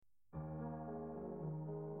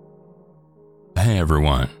Hey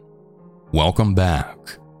everyone, welcome back.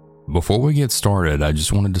 Before we get started, I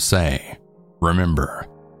just wanted to say, remember,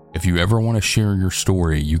 if you ever want to share your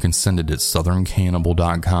story, you can send it at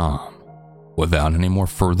southerncannibal.com. Without any more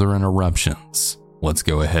further interruptions, let's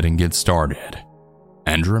go ahead and get started.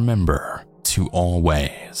 And remember to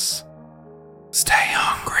always stay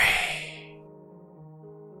hungry.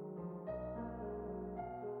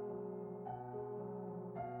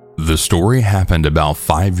 The story happened about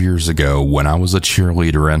 5 years ago when I was a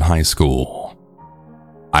cheerleader in high school.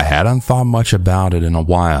 I hadn't thought much about it in a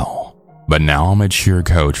while, but now I'm a cheer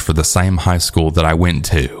coach for the same high school that I went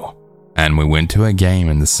to, and we went to a game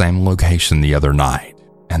in the same location the other night,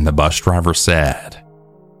 and the bus driver said,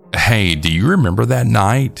 "Hey, do you remember that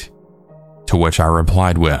night?" To which I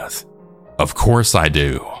replied with, "Of course I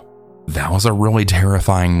do. That was a really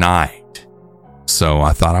terrifying night." So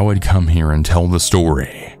I thought I would come here and tell the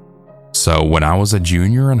story. So when I was a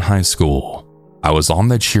junior in high school, I was on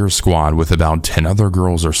the cheer squad with about 10 other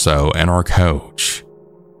girls or so and our coach.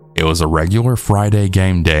 It was a regular Friday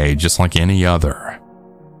game day just like any other.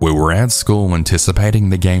 We were at school anticipating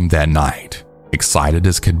the game that night, excited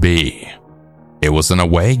as could be. It was an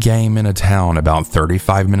away game in a town about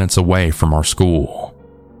 35 minutes away from our school.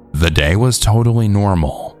 The day was totally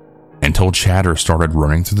normal, until chatter started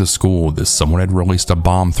running through the school that someone had released a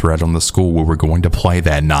bomb threat on the school we were going to play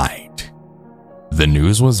that night. The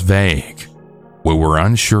news was vague. We were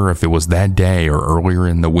unsure if it was that day or earlier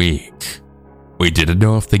in the week. We didn't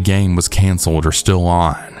know if the game was canceled or still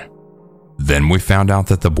on. Then we found out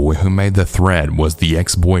that the boy who made the threat was the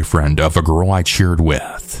ex-boyfriend of a girl I cheered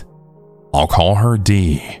with. I'll call her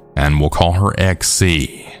D, and we'll call her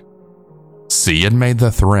XC. C had made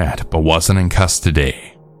the threat but wasn't in custody.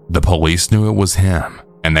 The police knew it was him,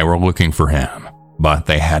 and they were looking for him, but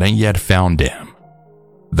they hadn't yet found him.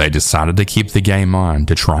 They decided to keep the game on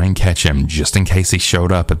to try and catch him just in case he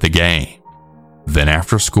showed up at the game. Then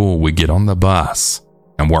after school, we get on the bus,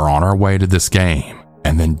 and we're on our way to this game,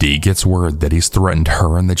 and then D gets word that he's threatened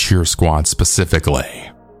her and the cheer squad specifically.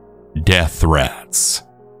 Death threats.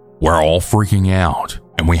 We're all freaking out,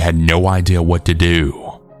 and we had no idea what to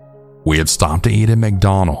do. We had stopped to eat at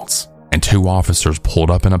McDonald's, and 2 officers pulled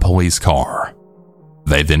up in a police car.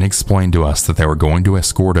 They then explained to us that they were going to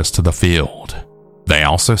escort us to the field. They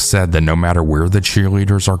also said that no matter where the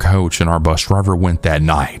cheerleaders, our coach, and our bus driver went that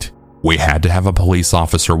night, we had to have a police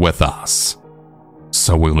officer with us.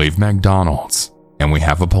 So we leave McDonald's, and we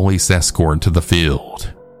have a police escort to the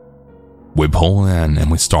field. We pull in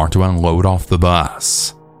and we start to unload off the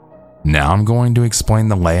bus. Now I'm going to explain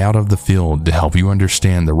the layout of the field to help you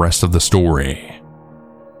understand the rest of the story.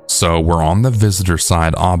 So we're on the visitor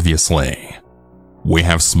side, obviously. We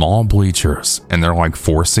have small bleachers, and they're like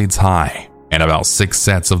 4 seats high and about 6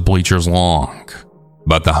 sets of bleachers long.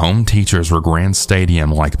 But the home teachers were grand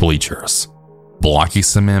stadium-like bleachers. Blocky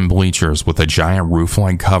cement bleachers with a giant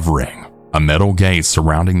roof-like covering, a metal gate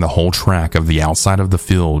surrounding the whole track of the outside of the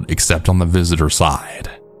field except on the visitor side.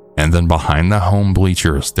 And then behind the home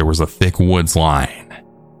bleachers, there was a thick woods line.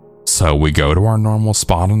 So we go to our normal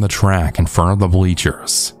spot on the track in front of the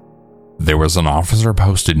bleachers. There was an officer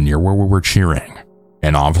posted near where we were cheering,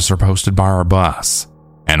 an officer posted by our bus,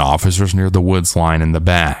 and officers near the woods line in the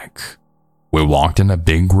back. We walked in a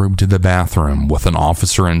big group to the bathroom with an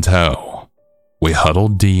officer in tow. We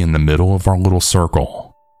huddled D in the middle of our little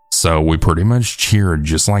circle, so we pretty much cheered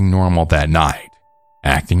just like normal that night,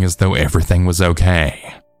 acting as though everything was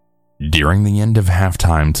okay. During the end of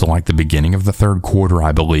halftime to like the beginning of the third quarter,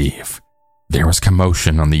 I believe, there was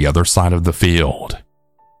commotion on the other side of the field.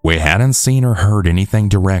 We hadn't seen or heard anything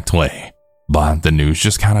directly, but the news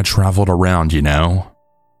just kind of traveled around, you know?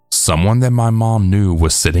 Someone that my mom knew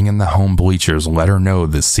was sitting in the home bleachers let her know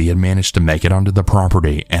that C had managed to make it onto the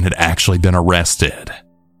property and had actually been arrested.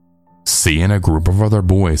 C and a group of other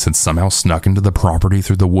boys had somehow snuck into the property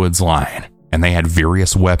through the woods line, and they had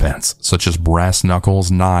various weapons such as brass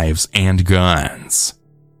knuckles, knives, and guns.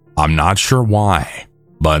 I'm not sure why,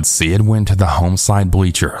 but C had went to the home side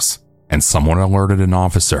bleachers, and someone alerted an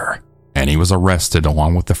officer, and he was arrested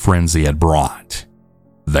along with the friends he had brought.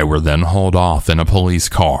 They were then hauled off in a police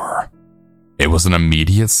car. It was an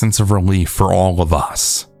immediate sense of relief for all of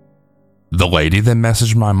us. The lady that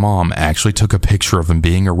messaged my mom actually took a picture of him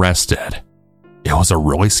being arrested. It was a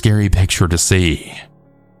really scary picture to see.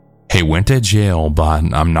 He went to jail,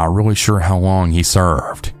 but I'm not really sure how long he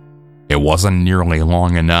served. It wasn't nearly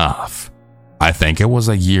long enough. I think it was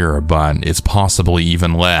a year, but it's possibly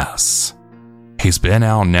even less. He's been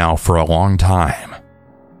out now for a long time.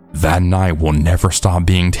 That night will never stop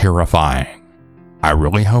being terrifying. I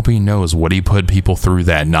really hope he knows what he put people through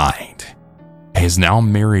that night. He's now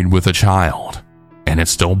married with a child, and it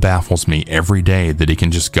still baffles me every day that he can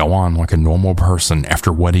just go on like a normal person after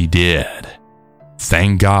what he did.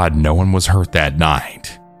 Thank God no one was hurt that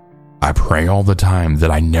night. I pray all the time that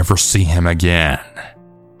I never see him again.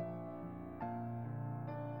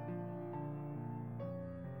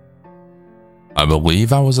 I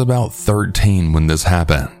believe I was about 13 when this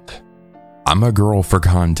happened. I'm a girl for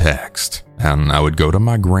context, and I would go to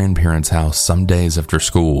my grandparents' house some days after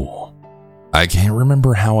school. I can't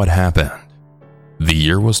remember how it happened. The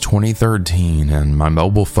year was 2013 and my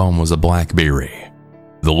mobile phone was a BlackBerry.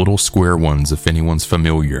 The little square ones if anyone's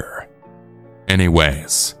familiar.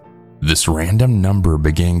 Anyways, this random number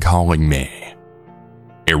began calling me.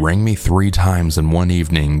 It rang me 3 times in one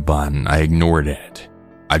evening, but I ignored it.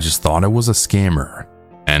 I just thought it was a scammer,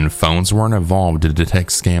 and phones weren't evolved to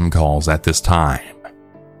detect scam calls at this time.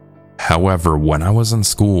 However, when I was in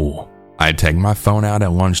school, I'd take my phone out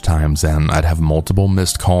at lunchtimes and I'd have multiple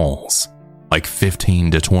missed calls, like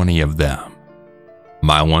 15 to 20 of them.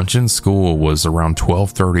 My lunch in school was around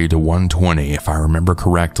 12:30 to 1:20 if I remember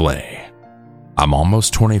correctly. I'm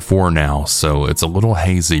almost 24 now, so it's a little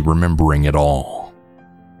hazy remembering it all.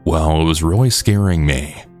 Well, it was really scaring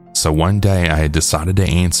me. So one day I had decided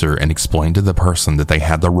to answer and explain to the person that they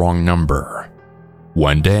had the wrong number.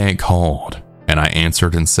 One day I called and I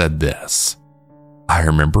answered and said this. I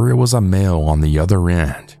remember it was a male on the other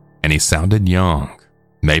end and he sounded young,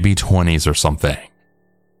 maybe 20s or something.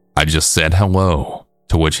 I just said hello,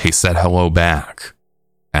 to which he said hello back,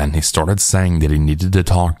 and he started saying that he needed to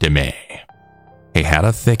talk to me. He had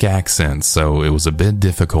a thick accent, so it was a bit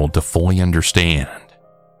difficult to fully understand.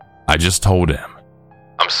 I just told him,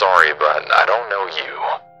 "I'm sorry, but I don't know you.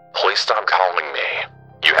 Please stop calling me.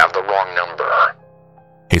 You have the wrong number."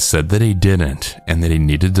 He said that he didn't and that he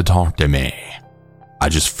needed to talk to me. I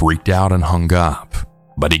just freaked out and hung up,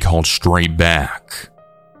 but he called straight back.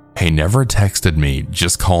 He never texted me,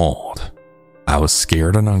 just called. I was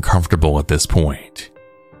scared and uncomfortable at this point.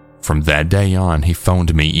 From that day on, he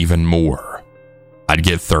phoned me even more. I'd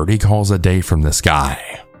get 30 calls a day from this guy.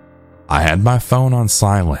 I had my phone on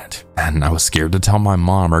silent, and I was scared to tell my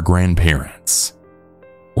mom or grandparents.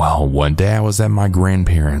 Well, one day I was at my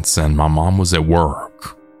grandparents' and my mom was at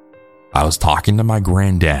work. I was talking to my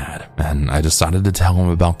granddad, and I decided to tell him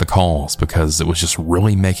about the calls because it was just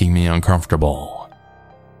really making me uncomfortable.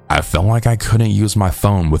 I felt like I couldn't use my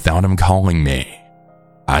phone without him calling me.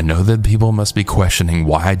 I know that people must be questioning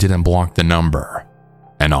why I didn't block the number,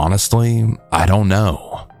 and honestly, I don't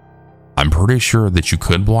know. I'm pretty sure that you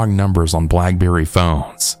could block numbers on BlackBerry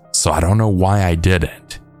phones, so I don't know why I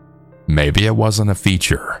didn't. Maybe it wasn't a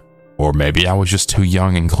feature, or maybe I was just too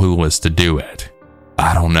young and clueless to do it.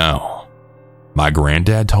 I don't know. My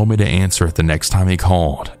granddad told me to answer it the next time he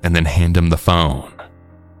called and then hand him the phone.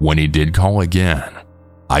 When he did call again,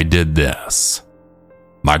 I did this.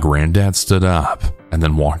 My granddad stood up and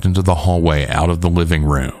then walked into the hallway out of the living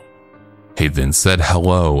room. He then said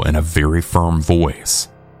hello in a very firm voice,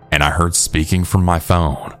 and I heard speaking from my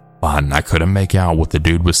phone, but I couldn't make out what the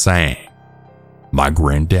dude was saying. My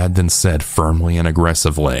granddad then said firmly and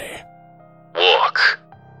aggressively, "Look,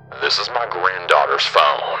 this is my granddaughter's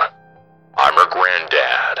phone. I'm her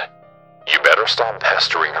granddad. You better stop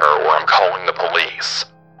pestering her or I'm calling the police.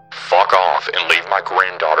 Fuck off and leave my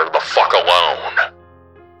granddaughter the fuck alone."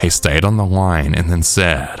 He stayed on the line and then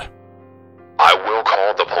said, "I will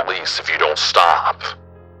call the police if you don't stop,"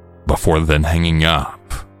 before then hanging up.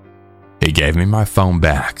 He gave me my phone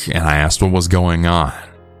back and I asked what was going on.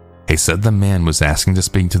 He said the man was asking to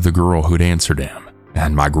speak to the girl who'd answered him,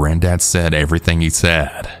 and my granddad said everything he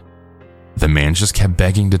said. The man just kept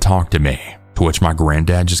begging to talk to me, to which my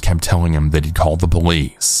granddad just kept telling him that he'd call the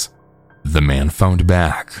police. The man phoned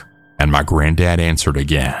back, and my granddad answered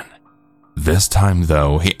again. This time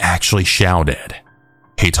though, he actually shouted.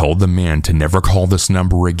 He told the man to never call this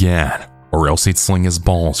number again, or else he'd sling his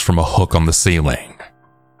balls from a hook on the ceiling.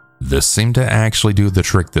 This seemed to actually do the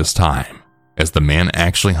trick this time, as the man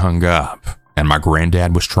actually hung up, and my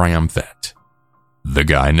granddad was triumphant. The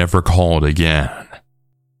guy never called again.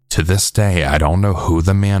 To this day, I don't know who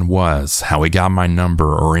the man was, how he got my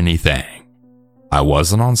number, or anything. I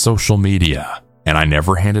wasn't on social media, and I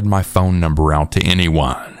never handed my phone number out to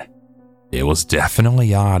anyone. It was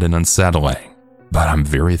definitely odd and unsettling, but I'm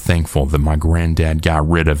very thankful that my granddad got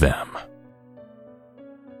rid of him.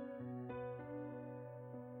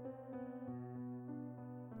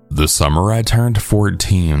 The summer I turned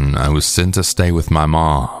 14, I was sent to stay with my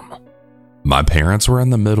mom. My parents were in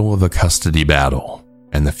the middle of a custody battle,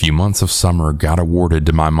 and the few months of summer got awarded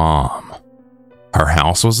to my mom. Her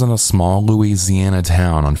house was in a small Louisiana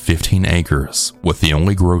town on 15 acres, with the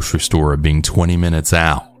only grocery store being 20 minutes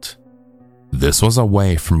out. This was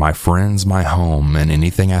away from my friends, my home, and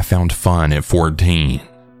anything I found fun at 14.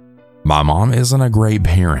 My mom isn't a great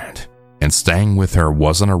parent, and staying with her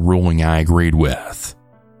wasn't a ruling I agreed with.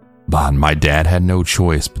 But my dad had no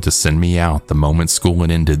choice but to send me out the moment school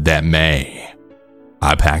had ended that May.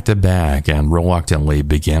 I packed a bag and reluctantly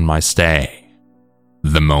began my stay.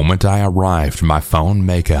 The moment I arrived, my phone,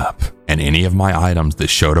 makeup, and any of my items that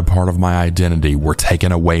showed a part of my identity were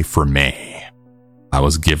taken away from me. I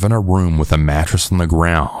was given a room with a mattress on the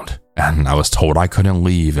ground, and I was told I couldn't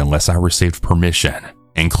leave unless I received permission,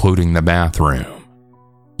 including the bathroom.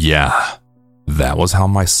 Yeah, that was how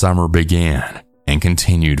my summer began and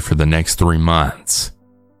continued for the next 3 months.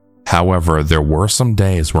 However, there were some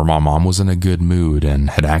days where my mom was in a good mood and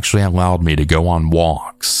had actually allowed me to go on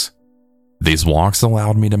walks. These walks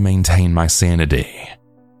allowed me to maintain my sanity.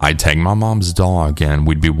 I'd take my mom's dog and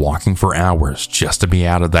we'd be walking for hours just to be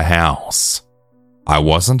out of the house. I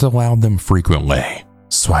wasn't allowed them frequently,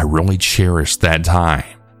 so I really cherished that time.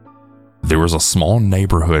 There was a small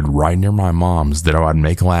neighborhood right near my mom's that I would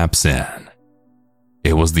make laps in.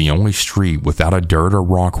 It was the only street without a dirt or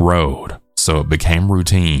rock road, so it became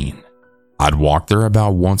routine. I'd walk there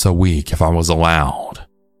about once a week if I was allowed.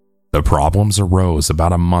 The problems arose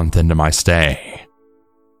about a month into my stay.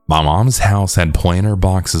 My mom's house had planter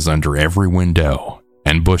boxes under every window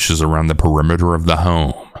and bushes around the perimeter of the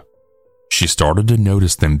home. She started to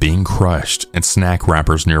notice them being crushed and snack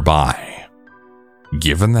wrappers nearby.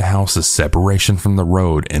 Given the house's separation from the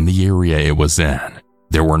road and the area it was in,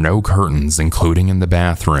 there were no curtains, including in the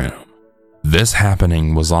bathroom. This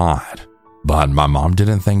happening was odd, but my mom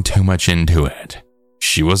didn't think too much into it.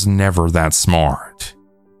 She was never that smart.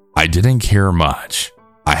 I didn't care much.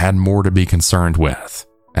 I had more to be concerned with,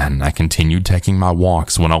 and I continued taking my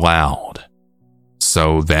walks when allowed.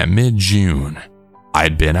 So that mid-June,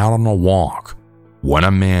 I'd been out on a walk when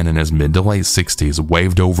a man in his mid to late 60s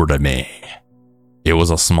waved over to me. It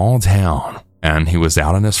was a small town, and he was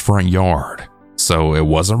out in his front yard, so it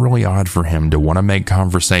wasn't really odd for him to want to make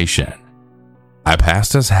conversation. I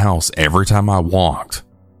passed his house every time I walked,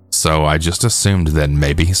 so I just assumed that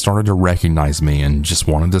maybe he started to recognize me and just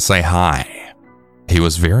wanted to say hi. He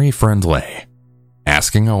was very friendly,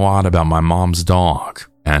 asking a lot about my mom's dog,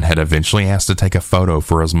 and had eventually asked to take a photo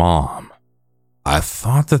for his mom. I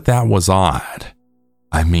thought that was odd.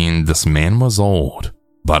 I mean, this man was old,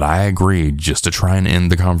 but I agreed just to try and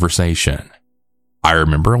end the conversation. I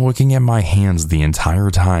remember looking at my hands the entire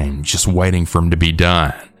time, just waiting for him to be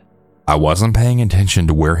done. I wasn't paying attention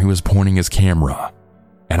to where he was pointing his camera,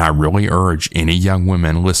 and I really urge any young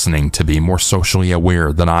women listening to be more socially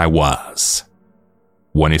aware than I was.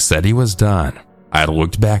 When he said he was done, I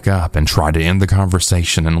looked back up and tried to end the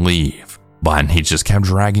conversation and leave, but he just kept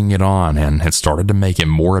dragging it on and had started to make it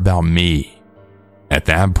more about me. At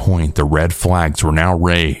that point, the red flags were now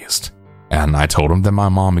raised, and I told him that my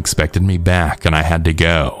mom expected me back and I had to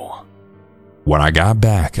go. When I got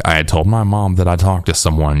back, I had told my mom that I talked to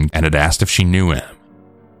someone and had asked if she knew him.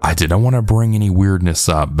 I didn't want to bring any weirdness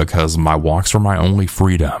up because my walks were my only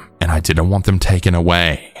freedom and I didn't want them taken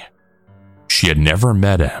away. She had never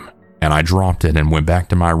met him, and I dropped it and went back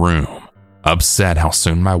to my room, upset how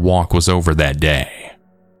soon my walk was over that day.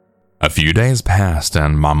 A few days passed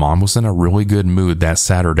and my mom was in a really good mood that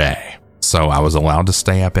Saturday, so I was allowed to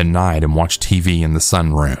stay up at night and watch TV in the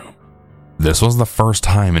sunroom. This was the first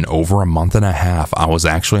time in over a month and a half I was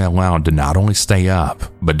actually allowed to not only stay up,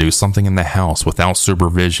 but do something in the house without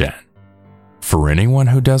supervision. For anyone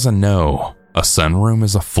who doesn't know, a sunroom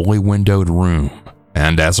is a fully windowed room,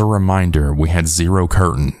 and as a reminder, we had 0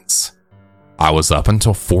 curtains. I was up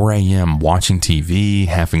until 4 a.m. watching TV,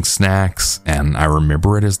 having snacks, and I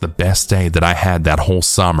remember it as the best day that I had that whole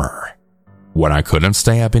summer. When I couldn't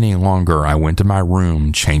stay up any longer, I went to my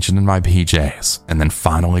room, changed into my PJs, and then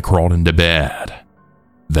finally crawled into bed.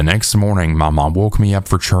 The next morning, my mom woke me up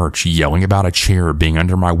for church yelling about a chair being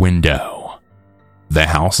under my window. The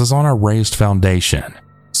house is on a raised foundation,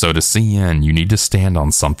 so to see in, you need to stand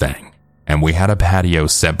on something, and we had a patio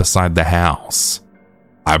set beside the house.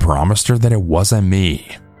 I promised her that it wasn't me,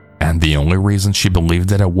 and the only reason she believed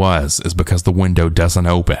that it was is because the window doesn't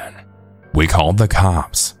open. We called the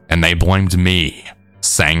cops, and they blamed me,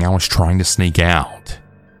 saying I was trying to sneak out.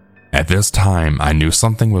 At this time, I knew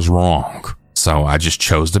something was wrong, so I just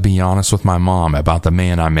chose to be honest with my mom about the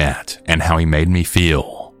man I met and how he made me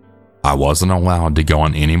feel. I wasn't allowed to go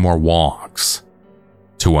on any more walks.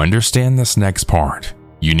 To understand this next part,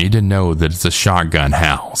 you need to know that it's a shotgun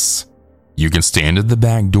house. You can stand at the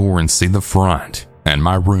back door and see the front, and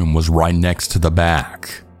my room was right next to the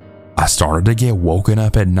back. I started to get woken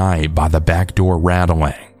up at night by the back door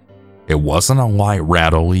rattling. It wasn't a light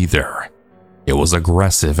rattle either. It was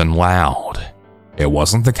aggressive and loud. It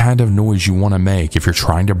wasn't the kind of noise you want to make if you're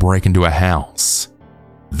trying to break into a house.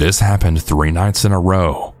 This happened 3 nights in a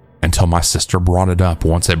row until my sister brought it up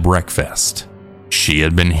once at breakfast. She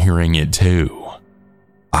had been hearing it too.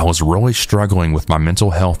 I was really struggling with my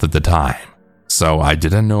mental health at the time, so I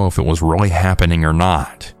didn't know if it was really happening or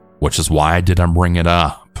not, which is why I didn't bring it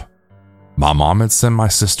up. My mom had sent my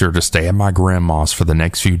sister to stay at my grandma's for the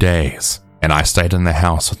next few days, and I stayed in the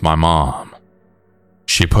house with my mom.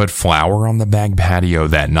 She put flour on the back patio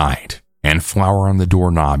that night and flour on the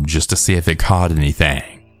doorknob just to see if it caught anything.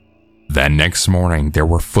 That next morning, there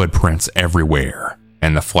were footprints everywhere,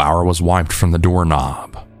 and the flour was wiped from the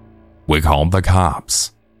doorknob. We called the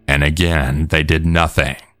cops, and again, they did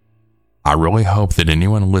nothing. I really hope that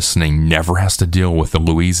anyone listening never has to deal with the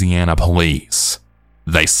Louisiana police.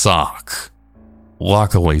 They suck.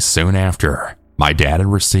 Luckily, soon after, my dad had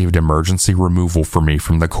received emergency removal for me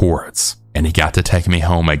from the courts, and he got to take me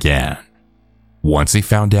home again. Once he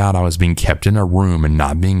found out I was being kept in a room and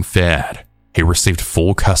not being fed, he received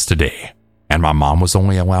full custody, and my mom was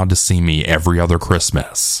only allowed to see me every other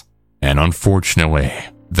Christmas. And unfortunately,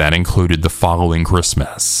 that included the following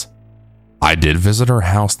Christmas. I did visit her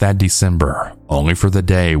house that December, only for the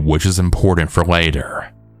day, which is important for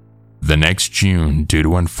later. The next June, due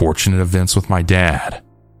to unfortunate events with my dad,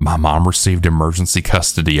 my mom received emergency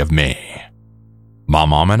custody of me. My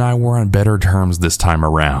mom and I were on better terms this time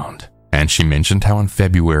around, and she mentioned how in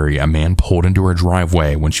February a man pulled into her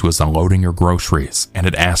driveway when she was unloading her groceries and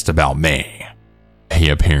had asked about me. He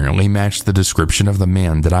apparently matched the description of the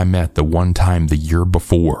man that I met the one time the year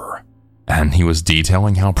before, and he was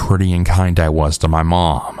detailing how pretty and kind I was to my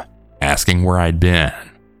mom, asking where I'd been.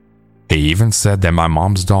 He even said that my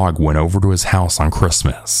mom's dog went over to his house on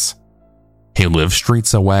Christmas. He lived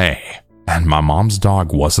streets away, and my mom's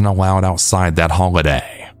dog wasn't allowed outside that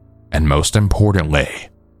holiday. And most importantly,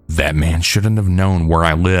 that man shouldn't have known where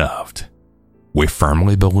I lived. We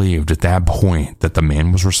firmly believed at that point that the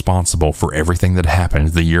man was responsible for everything that happened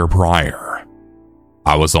the year prior.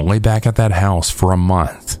 I was only back at that house for a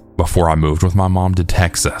month before I moved with my mom to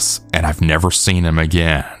Texas, and I've never seen him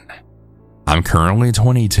again. I'm currently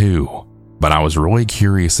 22, but I was really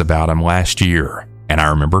curious about him last year, and I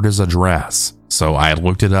remembered his address, so I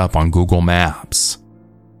looked it up on Google Maps.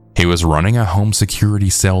 He was running a home security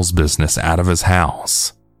sales business out of his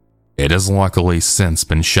house. It has luckily since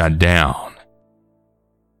been shut down.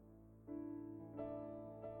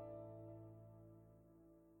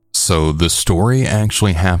 So the story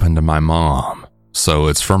actually happened to my mom, so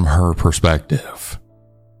it's from her perspective.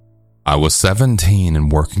 I was 17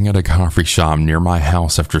 and working at a coffee shop near my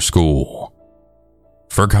house after school.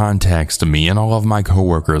 For context, me and all of my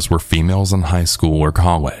coworkers were females in high school or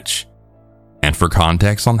college. And for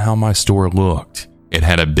context on how my store looked, it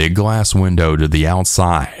had a big glass window to the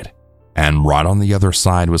outside, and right on the other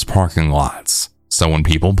side was parking lots, so when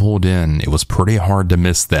people pulled in, it was pretty hard to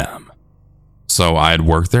miss them. So I had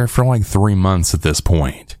worked there for like 3 months at this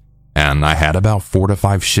point, and I had about 4 to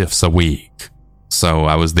 5 shifts a week, so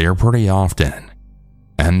I was there pretty often.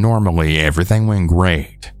 And normally everything went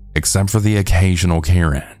great, except for the occasional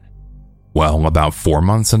Karen. Well, about 4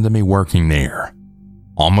 months into me working there,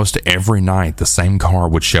 almost every night the same car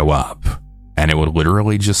would show up, and it would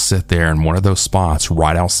literally just sit there in one of those spots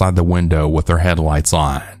right outside the window with their headlights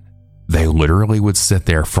on. They literally would sit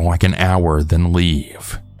there for like an hour, then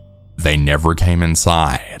leave. They never came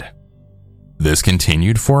inside. This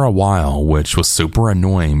continued for a while, which was super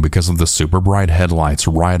annoying because of the super bright headlights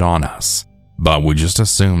right on us, but we just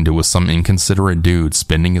assumed it was some inconsiderate dude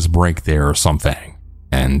spending his break there or something,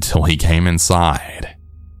 until he came inside.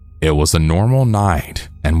 It was a normal night,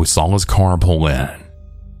 and we saw his car pull in.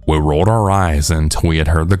 We rolled our eyes until we had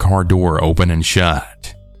heard the car door open and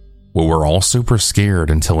shut. We were all super scared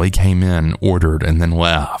until he came in, ordered, and then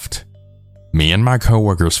left. Me and my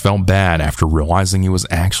coworkers felt bad after realizing he was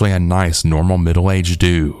actually a nice, normal middle-aged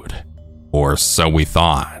dude. Or so we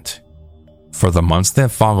thought. For the months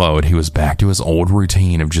that followed, he was back to his old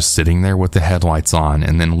routine of just sitting there with the headlights on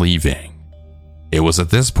and then leaving. It was at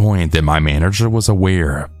this point that my manager was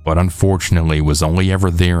aware, but unfortunately was only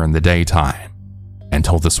ever there in the daytime,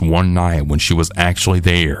 until this one night when she was actually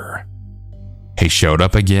there. He showed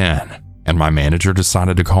up again, and my manager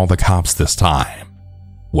decided to call the cops this time.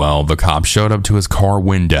 Well, the cop showed up to his car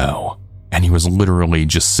window, and he was literally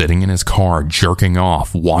just sitting in his car jerking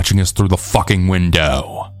off, watching us through the fucking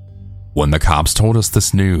window. When the cops told us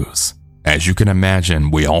this news, as you can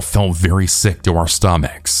imagine, we all felt very sick to our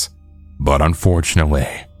stomachs. But unfortunately,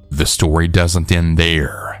 the story doesn't end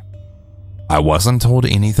there. I wasn't told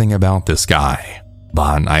anything about this guy,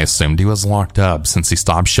 but I assumed he was locked up since he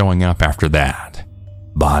stopped showing up after that.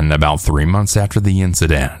 But about 3 months after the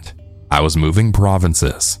incident, I was moving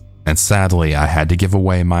provinces, and sadly I had to give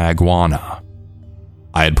away my iguana.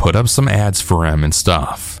 I had put up some ads for him and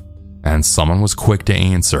stuff, and someone was quick to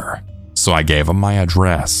answer, so I gave him my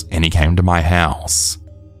address and he came to my house.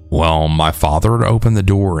 Well, my father had opened the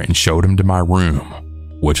door and showed him to my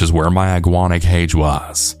room, which is where my iguana cage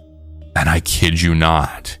was. And I kid you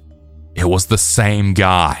not, it was the same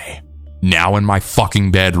guy, now in my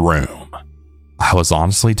fucking bedroom. I was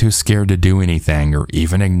honestly too scared to do anything or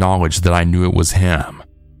even acknowledge that I knew it was him,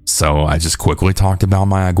 so I just quickly talked about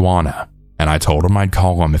my iguana, and I told him I'd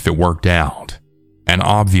call him if it worked out. And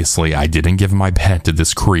obviously I didn't give my pet to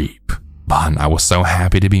this creep, but I was so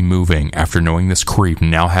happy to be moving after knowing this creep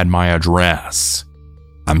now had my address.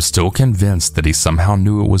 I'm still convinced that he somehow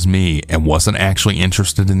knew it was me and wasn't actually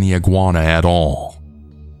interested in the iguana at all.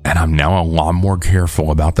 And I'm now a lot more careful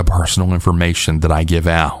about the personal information that I give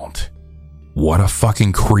out. What a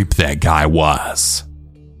fucking creep that guy was.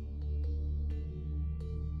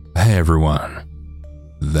 Hey everyone,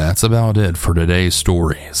 that's about it for today's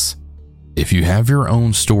stories. If you have your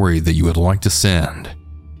own story that you would like to send,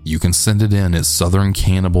 you can send it in at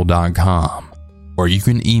southerncannibal.com, or you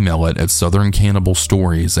can email it at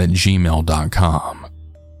southerncannibalstories@gmail.com.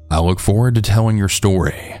 I look forward to telling your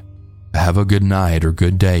story. Have a good night or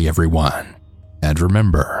good day, everyone, and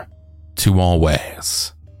remember to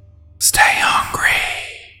always